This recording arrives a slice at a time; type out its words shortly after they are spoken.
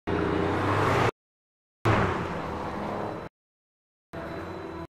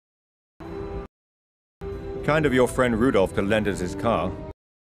Kind of your friend Rudolph to lend us his car.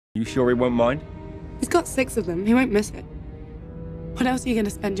 You sure he won't mind? He's got 6 of them. He won't miss it. What else are you going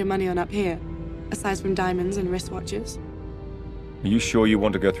to spend your money on up here, aside from diamonds and wristwatches? Are you sure you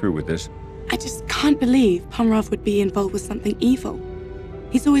want to go through with this? I just can't believe Pomerov would be involved with something evil.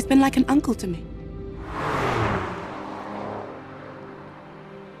 He's always been like an uncle to me.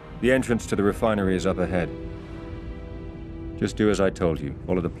 The entrance to the refinery is up ahead. Just do as I told you.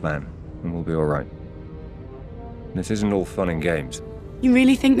 Follow the plan, and we'll be all right. This isn't all fun and games. You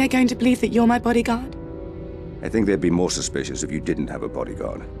really think they're going to believe that you're my bodyguard? I think they'd be more suspicious if you didn't have a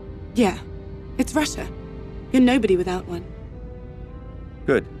bodyguard. Yeah. It's Russia. You're nobody without one.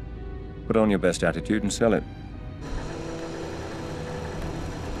 Good. Put on your best attitude and sell it.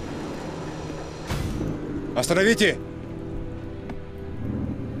 Остановите!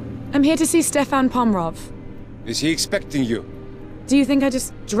 I'm here to see Stefan Pomerov. Is he expecting you? Do you think I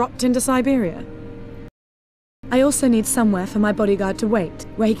just dropped into Siberia? I also need somewhere for my bodyguard to wait,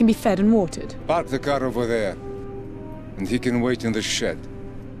 where he can be fed and watered. Park the car over there, and he can wait in the shed.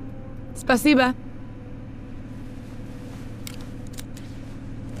 Спасибо.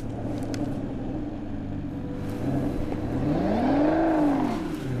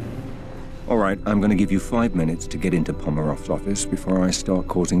 All right, I'm going to give you 5 minutes to get into Pomerov's office before I start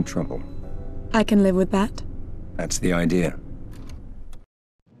causing trouble. I can live with that. That's the idea.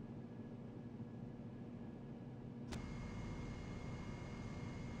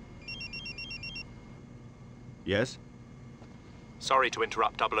 Yes? Sorry to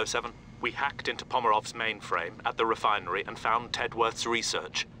interrupt, 007. We hacked into Pomerov's mainframe at the refinery and found Tedworth's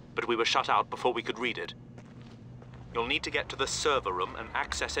research, but we were shut out before we could read it. You'll need to get to the server room and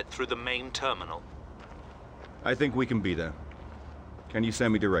access it through the main terminal. I think we can be there. Can you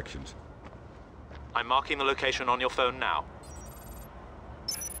send me directions? I'm marking the location on your phone now.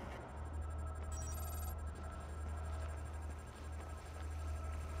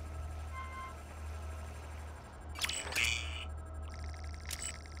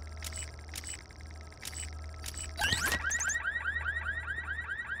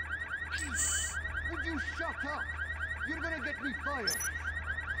 Would you shut up? You're gonna get me fired.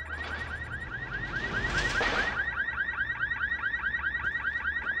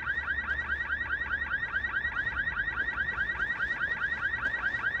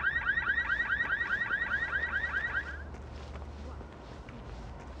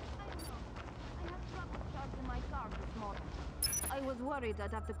 I was worried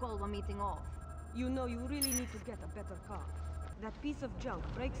I'd have to call the meeting off. You know you really need to get a better car. That piece of junk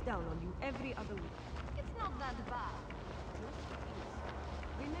breaks down on you every other week. It's not that bad. Yes, it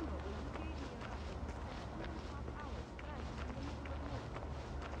is. Remember when you gave me a ride, I spent 2.5 hours driving in the middle of nowhere.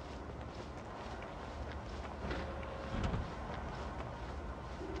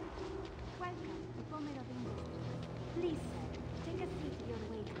 Welcome to Pomerov Industries. Please, sir, take a seat your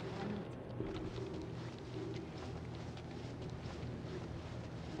way to our meeting.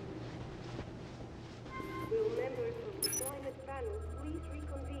 Will members of the deployment panel please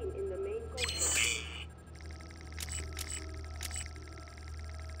reconvene in the main conference room?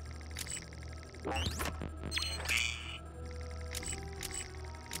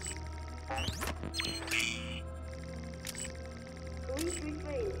 Please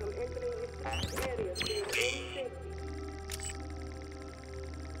refrain from entering restricted areas for your own safety.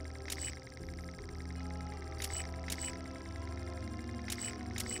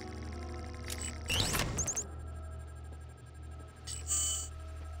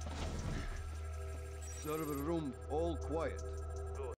 Server room all quiet.